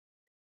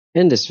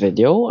In this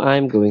video,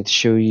 I'm going to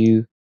show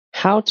you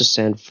how to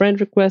send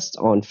friend requests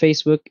on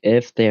Facebook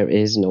if there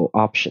is no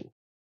option.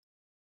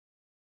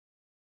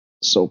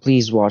 So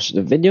please watch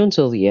the video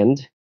until the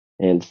end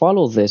and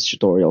follow this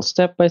tutorial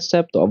step by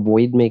step to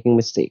avoid making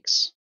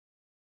mistakes.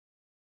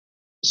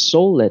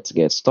 So let's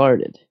get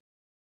started.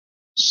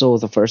 So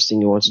the first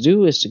thing you want to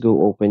do is to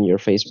go open your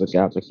Facebook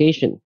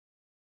application.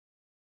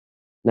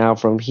 Now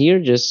from here,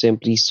 just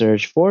simply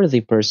search for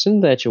the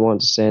person that you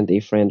want to send a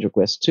friend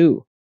request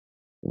to.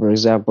 For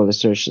example, let's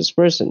search this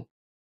person.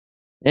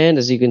 And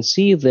as you can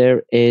see,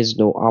 there is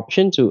no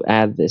option to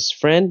add this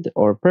friend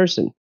or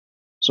person.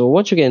 So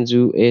what you can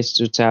do is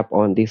to tap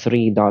on the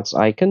three dots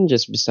icon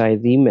just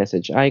beside the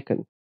message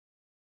icon.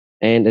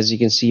 And as you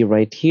can see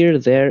right here,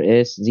 there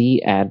is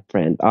the add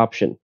friend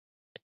option.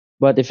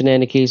 But if in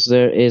any case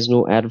there is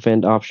no add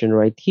friend option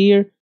right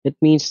here, it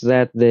means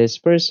that this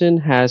person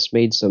has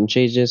made some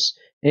changes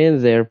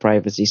in their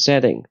privacy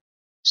setting.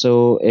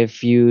 So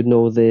if you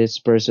know this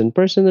person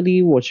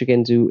personally, what you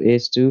can do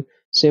is to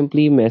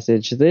simply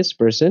message this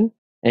person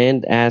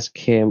and ask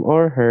him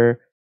or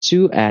her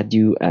to add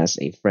you as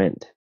a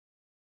friend.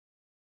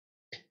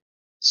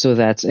 So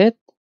that's it.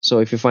 So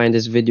if you find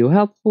this video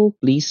helpful,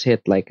 please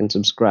hit like and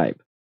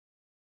subscribe.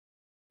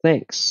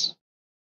 Thanks.